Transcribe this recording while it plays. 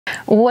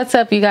What's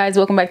up, you guys?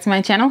 Welcome back to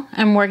my channel.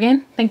 I'm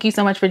Morgan. Thank you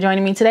so much for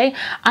joining me today.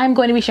 I'm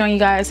going to be showing you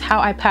guys how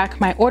I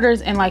pack my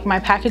orders and like my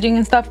packaging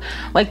and stuff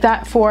like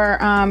that for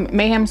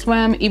Mayhem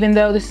Swim. Even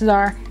though this is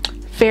our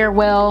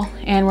farewell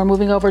and we're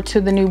moving over to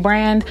the new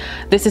brand,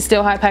 this is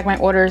still how I pack my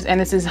orders, and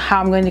this is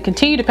how I'm going to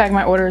continue to pack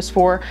my orders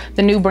for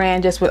the new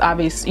brand, just with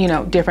obvious,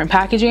 different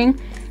packaging.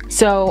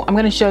 So I'm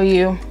going to show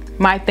you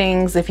my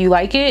things. If you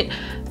like it,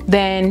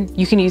 then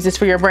you can use this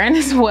for your brand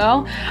as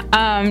well.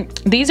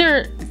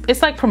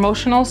 It's like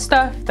promotional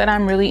stuff that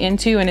I'm really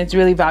into, and it's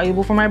really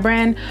valuable for my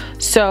brand.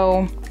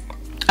 So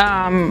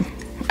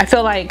I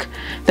feel like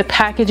the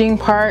packaging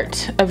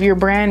part of your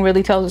brand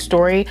really tells a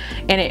story,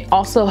 and it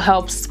also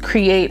helps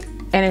create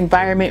an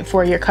environment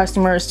for your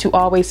customers to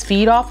always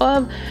feed off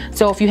of.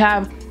 So if you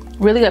have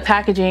really good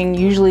packaging,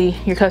 usually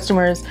your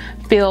customers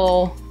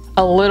feel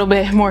a little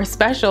bit more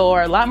special,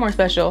 or a lot more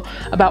special,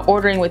 about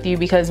ordering with you,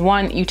 because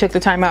one, you took the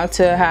time out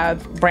to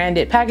have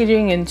branded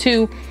packaging, and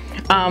two,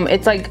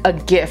 it's like a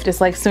gift.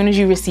 It's like as soon as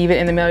you receive it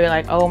in the mail, you're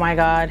like, oh my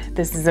god,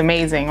 this is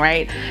amazing,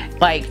 right?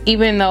 Like,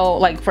 even though,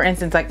 like, for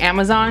instance, like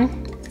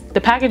Amazon,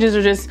 the packages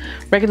are just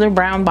regular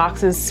brown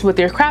boxes with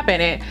your crap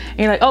in it, and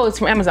you're like, oh, it's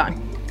from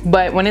Amazon.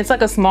 But when it's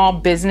like a small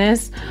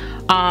business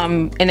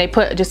and they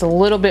put just a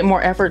little bit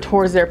more effort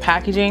towards their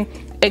packaging,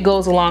 it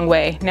goes a long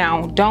way.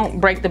 Now, don't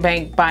break the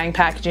bank buying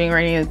packaging or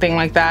anything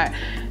like that.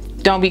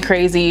 Don't be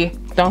crazy.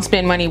 Don't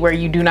spend money where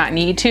you do not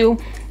need to.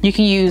 You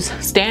can use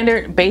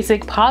standard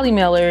basic poly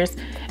mailers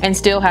and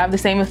still have the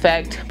same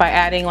effect by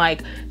adding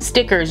like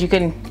stickers. You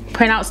can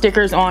print out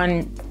stickers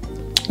on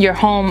your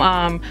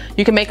home.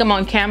 You can make them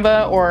on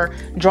Canva or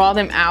draw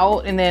them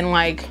out and then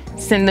like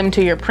send them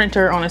to your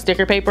printer on a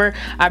sticker paper.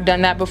 I've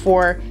done that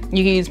before.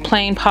 You can use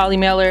plain poly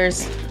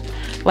mailers,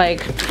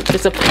 like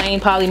just a plain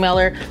poly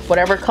mailer,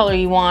 whatever color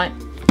you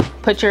want.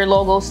 Put your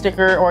logo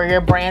sticker or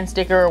your brand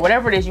sticker or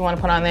whatever it is you want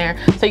to put on there,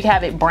 so you can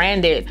have it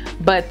branded.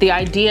 But the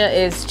idea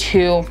is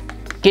to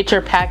get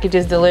your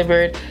packages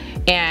delivered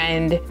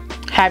and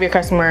have your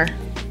customer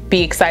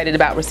be excited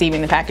about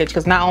receiving the package,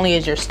 because not only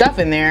is your stuff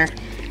in there,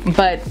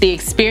 but the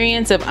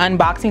experience of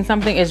unboxing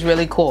something is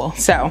really cool.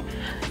 So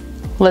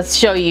let's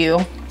show you,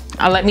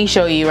 let me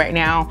show you right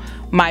now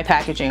my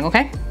packaging,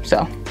 okay?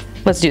 So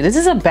let's do this.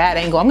 This is a bad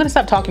angle. I'm gonna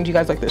stop talking to you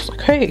guys like this, like,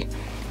 hey.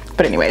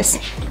 But anyways,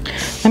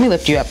 let me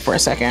lift you up for a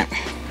second.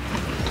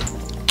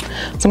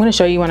 So I'm gonna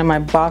show you one of my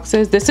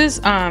boxes. This is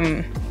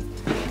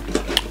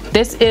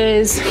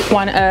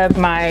one of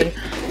my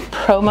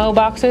promo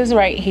boxes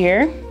right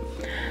here.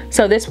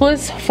 So this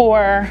was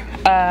for,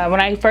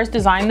 when I first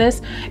designed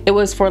this, it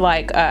was for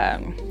like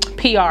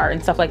PR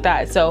and stuff like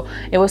that. So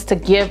it was to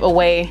give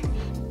away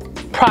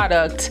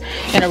product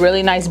in a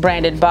really nice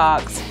branded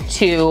box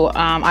to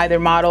either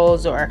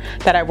models or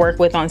that I work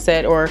with on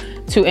set, or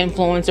to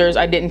influencers.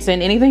 I didn't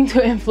send anything to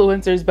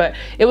influencers, but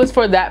it was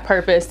for that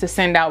purpose, to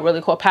send out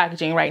really cool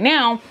packaging. Right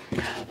now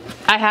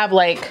I have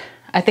like,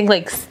 I think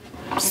like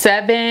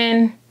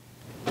 7,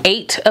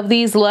 8 of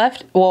these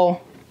left.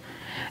 Well,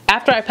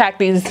 after I pack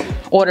these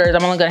orders,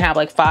 I'm only gonna have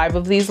like 5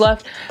 of these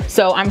left.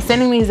 So I'm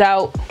sending these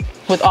out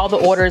with all the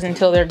orders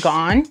until they're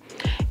gone.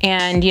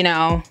 And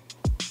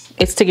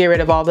it's to get rid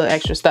of all the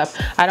extra stuff.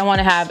 I don't want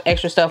to have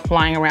extra stuff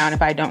flying around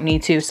if I don't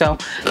need to. So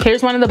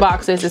here's one of the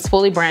boxes. It's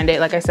fully branded,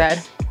 like I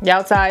said. The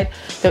outside,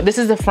 so this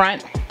is the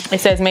front.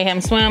 It says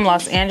Mayhem Swim,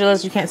 Los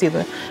Angeles. You can't see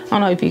the, I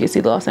don't know if you can see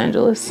the Los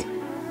Angeles,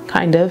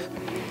 kind of.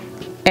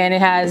 And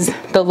it has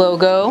the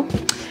logo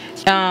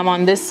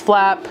on this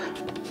flap.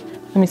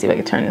 Let me see if I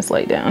can turn this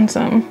light down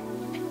some.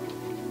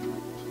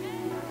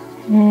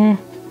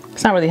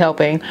 It's not really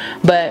helping,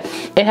 but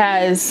it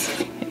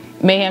has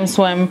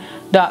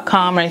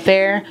mayhemswim.com right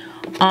there.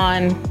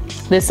 On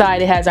this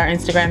side, it has our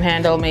Instagram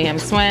handle, Mayhem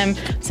Swim.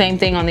 Same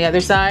thing on the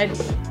other side.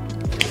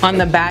 On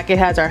the back, it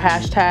has our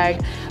hashtag,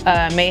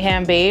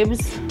 Mayhem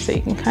Babes. So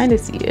you can kind of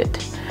see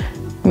it.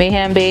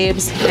 Mayhem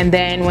Babes. And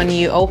then when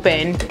you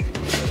open,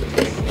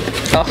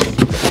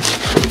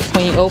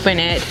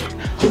 it,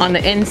 on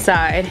the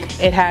inside,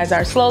 it has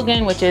our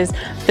slogan, which is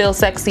feel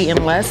sexy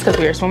and less, because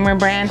we're a swimwear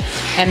brand.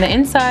 And the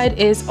inside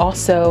is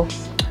also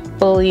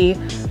fully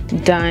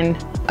done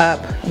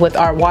up with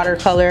our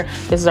watercolor.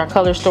 This is our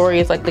color story.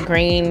 It's like the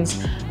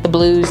greens, the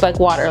blues, like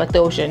water, like the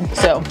ocean.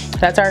 So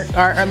that's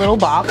our little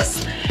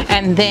box.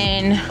 And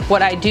then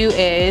what I do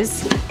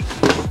is,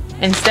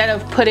 instead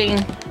of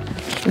putting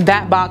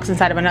that box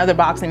inside of another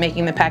box and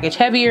making the package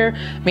heavier,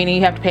 meaning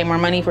you have to pay more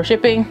money for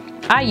shipping,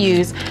 I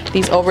use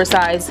these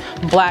oversized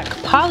black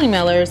poly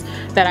mailers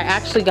that I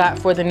actually got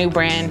for the new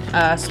brand,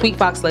 Sweet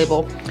Box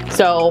label.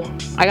 So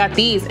I got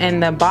these,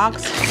 and the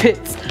box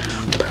fits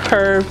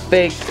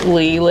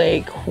perfectly.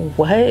 Like,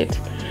 what?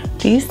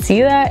 Do you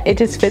see that? It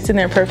just fits in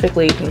there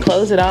perfectly. You can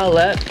close it all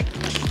up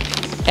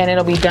and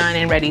it'll be done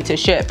and ready to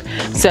ship.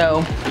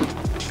 So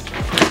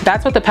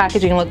that's what the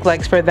packaging looks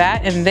like for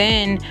that. And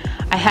then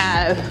I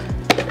have,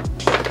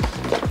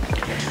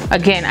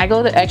 again, I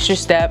go the extra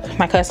step.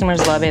 My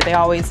customers love it. They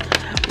always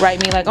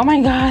write me like, oh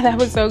my god, that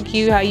was so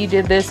cute how you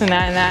did this and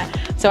that and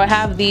that. So I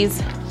have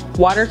these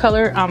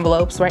watercolor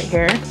envelopes right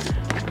here.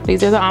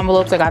 These are the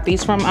envelopes. I got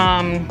these from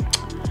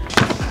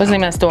what's the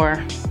name of that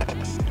store?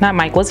 Not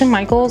Mike, was it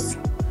Michael's?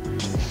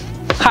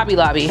 Hobby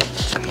Lobby.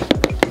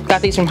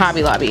 Got these from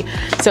Hobby Lobby.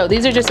 So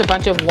these are just a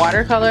bunch of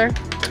watercolor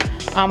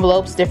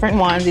envelopes, different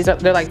ones.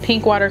 They're like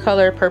pink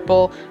watercolor,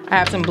 purple. I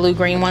have some blue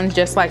green ones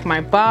just like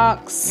my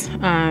box.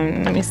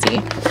 Let me see.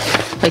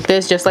 Like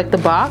this, just like the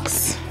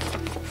box.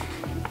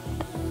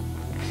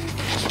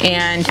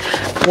 And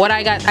what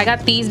I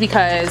got these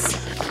because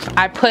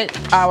I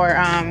put our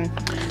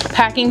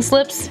packing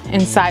slips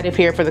inside of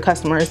here for the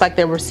customers, like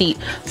their receipt,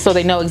 so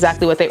they know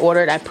exactly what they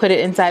ordered. I put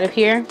it inside of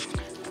here,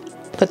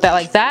 put that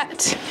like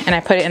that, and I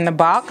put it in the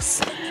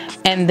box.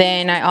 And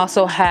then I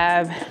also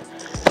have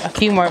a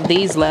few more of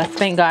these left.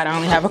 Thank God I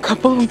only have a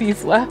couple of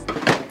these left.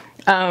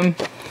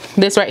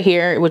 This right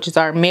here, which is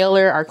our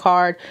mailer, our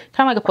card,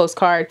 kind of like a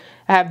postcard.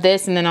 I have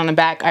this, and then on the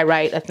back I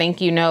write a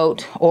thank you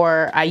note,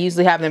 or I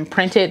usually have them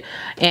printed,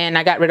 and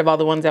I got rid of all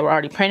the ones that were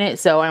already printed,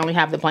 so I only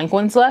have the blank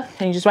ones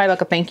left. And you just write like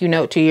a thank you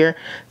note to your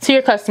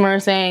customer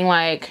saying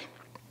like,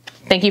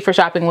 thank you for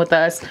shopping with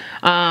us.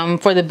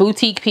 For the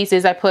boutique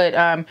pieces, I put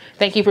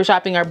thank you for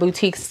shopping our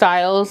boutique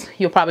styles.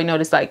 You'll probably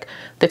notice like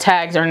the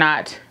tags are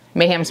not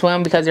Mayhem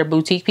Swim because they're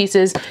boutique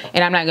pieces,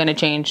 and I'm not going to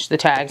change the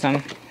tags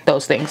on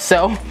those things.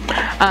 So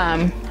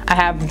I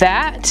have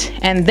that,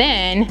 and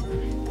then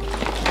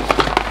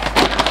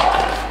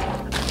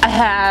I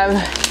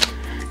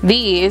have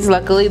these.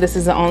 Luckily, this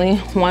is the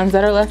only ones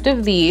that are left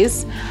of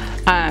these.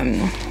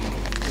 I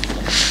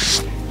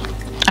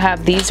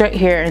have these right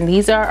here, and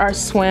these are our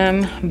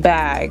swim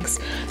bags.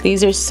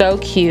 These are so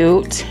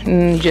cute.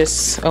 And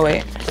just, oh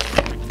wait,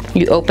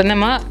 you open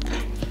them up.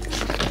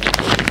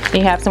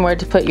 You have somewhere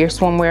to put your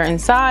swimwear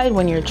inside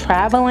when you're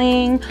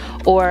traveling,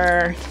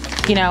 or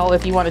you know,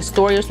 if you want to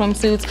store your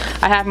swimsuits.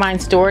 I have mine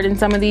stored in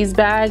some of these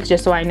bags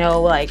just so I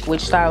know like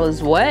which style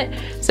is what.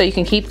 So you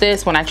can keep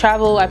this. When I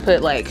travel, I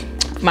put like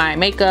my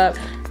makeup,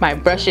 my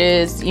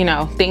brushes, you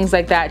know, things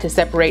like that to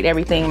separate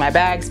everything in my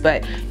bags.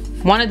 But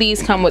one of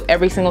these come with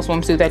every single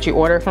swimsuit that you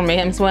order from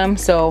Mayhem Swim.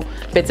 So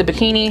if it's a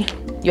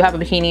bikini, you'll have a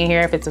bikini in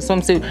here. If it's a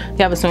swimsuit, you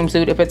have a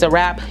swimsuit. If it's a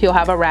wrap, you'll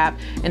have a wrap.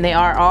 And they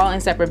are all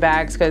in separate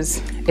bags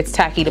because it's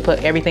tacky to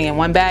put everything in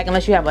one bag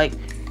unless you have like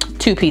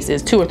two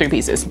or three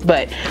pieces.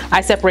 But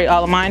I separate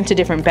all of mine to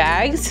different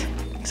bags,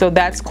 so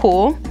that's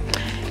cool.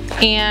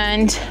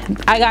 And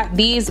I got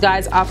these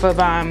guys off of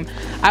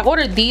I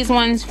ordered these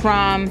ones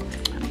from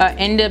an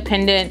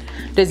independent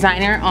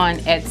designer on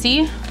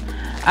Etsy.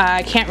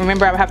 I can't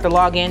remember, I would have to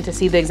log in to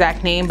see the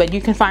exact name, but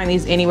you can find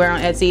these anywhere on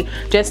Etsy.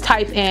 Just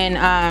type in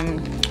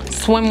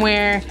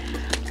swimwear.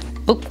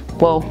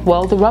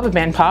 Well, the rubber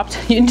band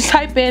popped. You can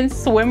type in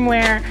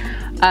swimwear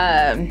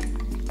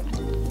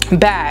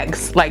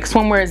bags, like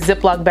swimwear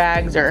Ziploc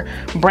bags or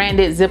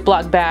branded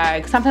Ziploc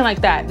bags, something like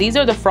that. These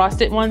are the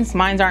frosted ones.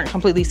 Mines aren't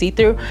completely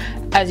see-through,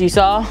 as you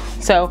saw.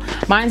 So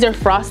mines are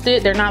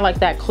frosted. They're not like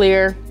that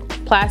clear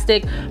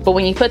plastic, but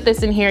when you put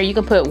this in here, you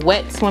can put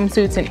wet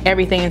swimsuits and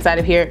everything inside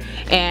of here.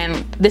 And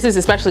this is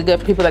especially good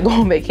for people that go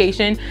on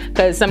vacation,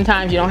 because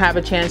sometimes you don't have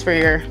a chance for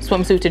your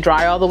swimsuit to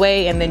dry all the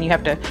way, and then you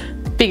have to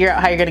figure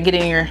out how you're gonna get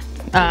in your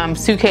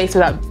suitcase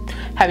without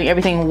having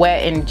everything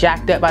wet and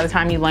jacked up by the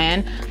time you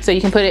land. So you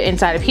can put it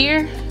inside of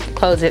here,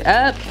 close it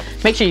up,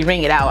 make sure you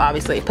wring it out,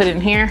 obviously, put it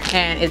in here,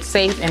 and it's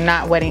safe and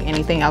not wetting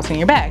anything else in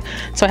your bag.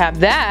 So I have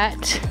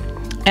that.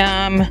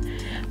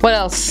 What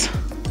else?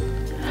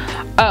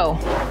 Oh,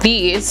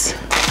 these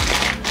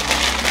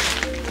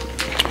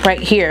right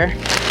here,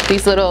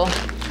 these little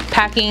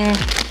packing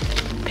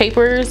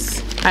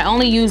papers. I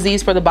only use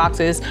these for the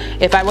boxes.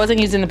 If I wasn't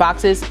using the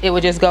boxes, it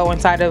would just go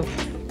inside of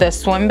the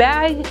swim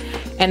bag,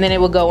 and then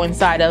it would go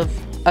inside of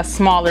a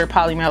smaller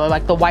poly mailer,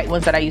 like the white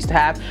ones that I used to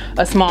have,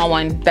 a small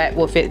one that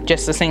will fit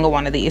just a single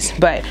one of these.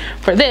 But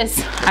for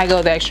this, I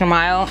go the extra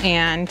mile,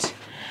 and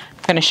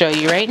I'm gonna show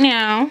you right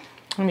now.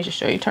 Let me just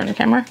show you, turn the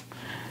camera.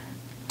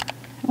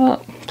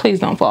 Oh, please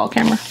don't fall,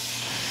 camera.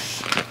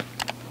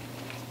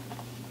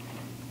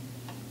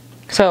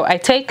 So I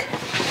take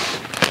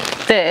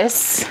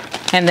this,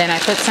 and then I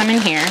put some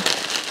in here.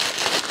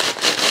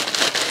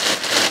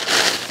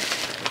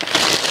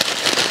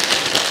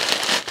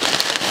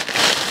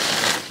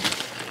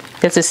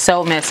 This is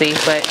so messy,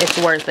 but it's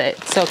worth it.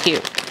 It's so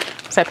cute.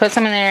 So I put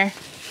some in there.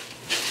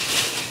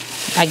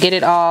 I get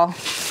it all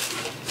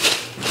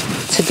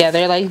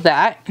together like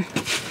that.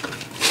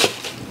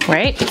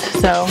 Right?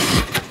 So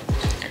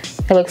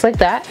it looks like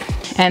that.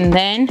 And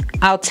then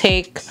I'll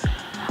take,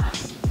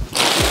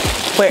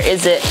 where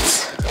is it?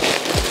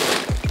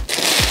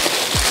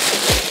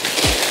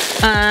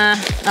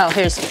 Oh,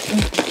 here's.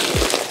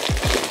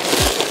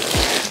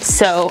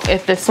 So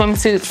if the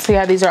swimsuits, see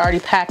how these are already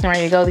packed and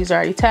ready to go, these are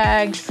already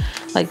tagged.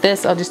 Like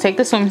this, I'll just take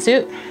the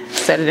swimsuit,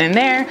 set it in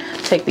there,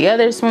 take the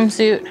other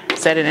swimsuit,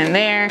 set it in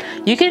there.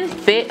 You can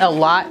fit a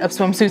lot of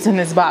swimsuits in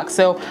this box.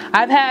 So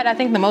I've had, I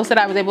think the most that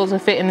I was able to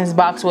fit in this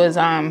box was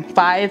 5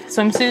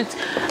 swimsuits.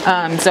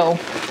 So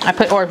I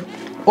put, or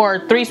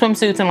 3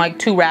 swimsuits and like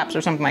 2 wraps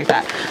or something like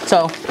that.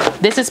 So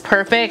this is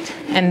perfect.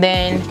 And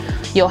then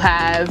you'll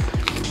have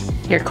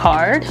your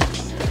card,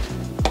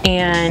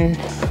 and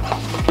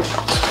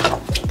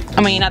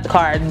I mean, not the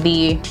card,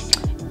 the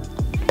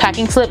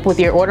packing slip with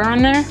your order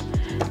on there.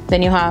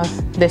 Then you have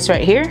this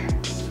right here.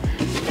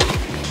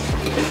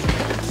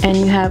 And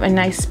you have a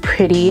nice,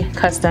 pretty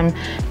custom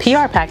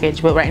PR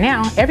package. But right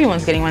now,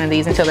 everyone's getting one of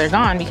these until they're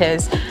gone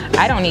because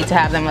I don't need to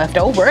have them left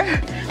over.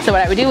 So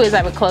what I would do is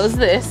I would close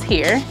this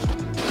here.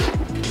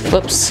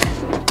 Whoops.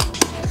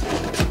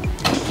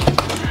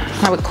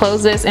 I would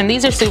close this, and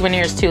these are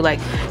souvenirs too, like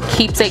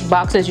keepsake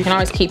boxes. You can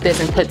always keep this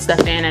and put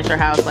stuff in at your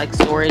house, like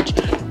storage.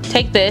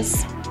 Take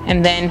this,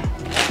 and then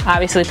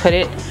obviously put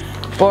it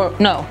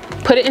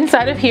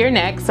inside of here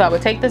next. So I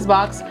would take this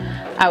box,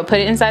 I would put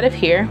it inside of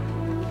here,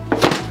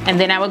 and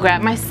then I would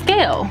grab my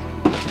scale.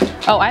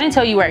 Oh, I didn't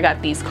tell you where I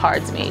got these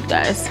cards made,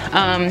 guys.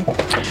 I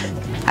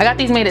got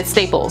these made at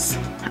Staples.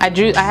 I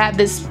had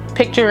this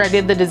picture, I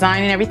did the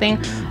design and everything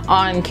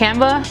on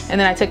Canva, and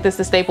then I took this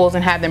to Staples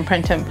and had them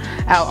print them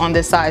out on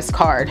this size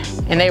card,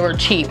 and they were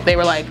cheap. They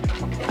were like,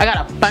 I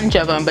got a bunch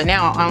of them, but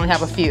now I only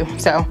have a few.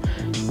 So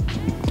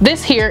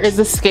this here is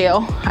the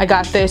scale. I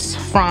got this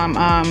from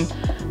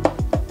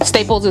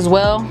Staples as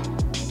well.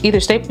 Either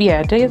Staples, yeah,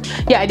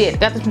 I did.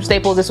 Got this from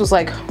Staples. This was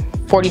like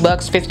 40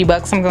 bucks, 50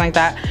 bucks, something like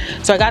that.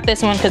 So I got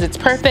this one because it's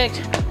perfect.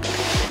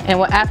 And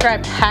after I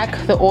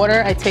pack the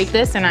order, I take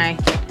this and I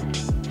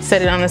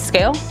set it on the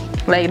scale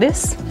like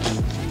this.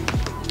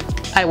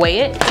 I weigh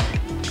it.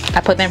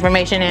 I put the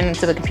information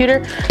into the computer,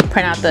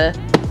 print out the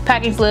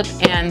packing slip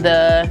and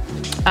the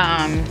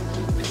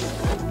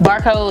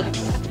barcode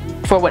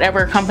for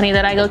whatever company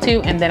that I go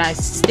to, and then I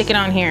stick it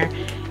on here,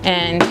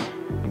 and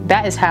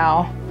that is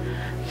how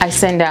I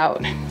send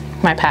out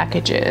my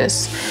packages.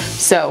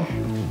 So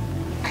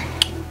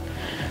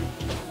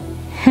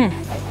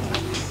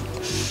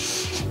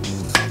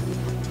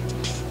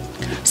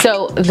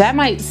so that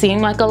might seem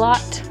like a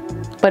lot,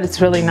 but it's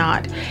really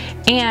not.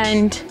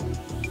 And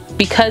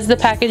because the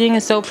packaging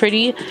is so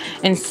pretty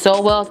and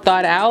so well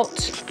thought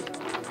out,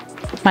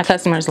 my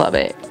customers love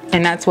it.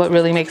 And that's what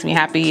really makes me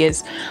happy,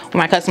 is when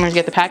my customers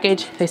get the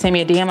package, they send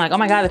me a DM like, oh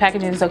my God, the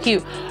packaging is so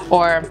cute.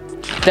 Or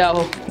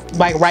they'll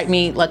like write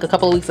me like a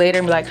couple of weeks later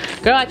and be like,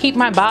 girl, I keep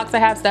my box, I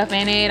have stuff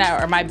in it,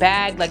 or my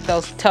bag. Like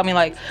they'll tell me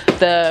like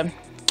the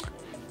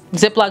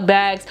Ziploc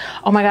bags,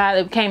 oh my God,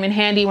 it came in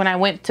handy when I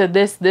went to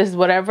this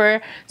whatever.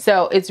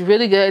 So it's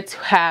really good to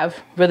have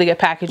really good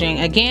packaging.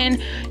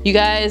 Again, you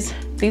guys,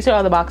 these are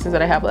all the boxes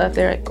that I have left.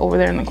 They're like over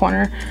there in the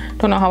corner.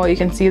 Don't know how well you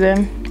can see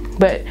them,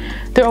 but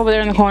they're over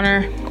there in the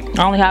corner.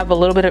 I only have a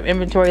little bit of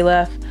inventory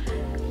left.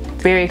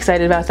 Very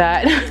excited about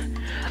that.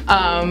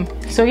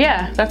 So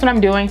yeah, that's what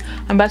I'm doing.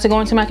 I'm about to go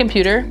into my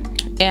computer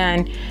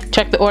and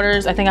check the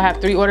orders. I think I have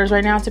 3 orders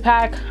right now to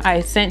pack.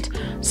 I sent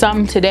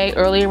some today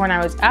earlier when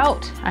I was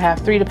out. I have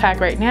 3 to pack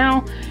right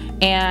now,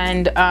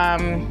 and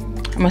I'm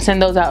gonna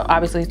send those out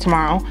obviously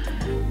tomorrow,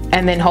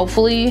 and then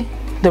hopefully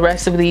the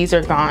rest of these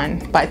are gone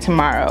by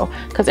tomorrow,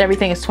 because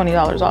everything is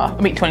 $20 off.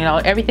 I mean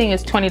 $20, everything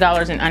is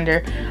 $20 and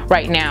under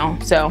right now.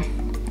 So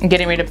I'm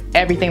getting rid of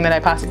everything that I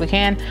possibly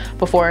can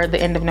before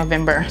the end of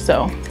November.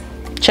 So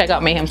check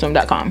out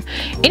mayhemswim.com.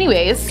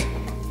 Anyways,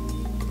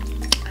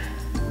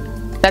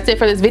 that's it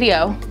for this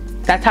video.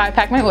 That's how I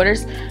pack my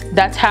orders.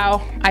 That's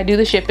how I do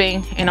the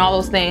shipping and all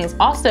those things.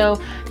 Also,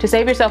 to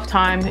save yourself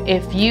time,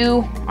 if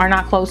you are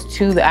not close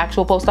to the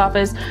actual post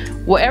office,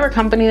 whatever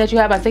company that you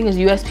have, I think is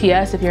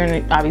USPS if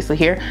you're obviously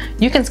here,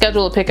 you can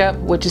schedule a pickup,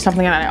 which is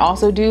something that I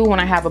also do when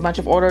I have a bunch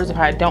of orders if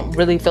I don't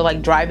really feel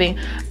like driving.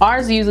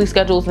 Ours usually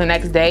schedules the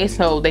next day,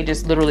 so they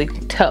just literally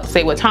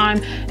say what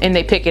time and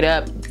they pick it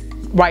up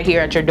right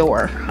here at your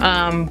door.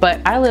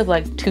 But I live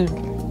like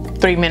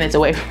 2-3 minutes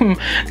away from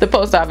the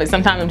post office.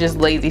 Sometimes I'm just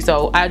lazy,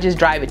 so I just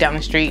drive it down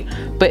the street.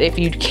 But if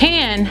you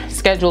can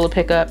schedule a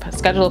pickup,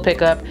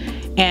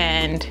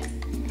 and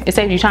it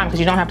saves you time because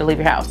you don't have to leave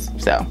your house.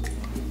 So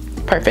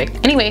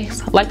perfect.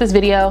 Anyways, like this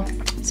video,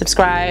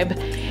 subscribe,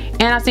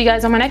 and I'll see you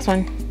guys on my next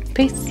one.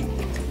 Peace.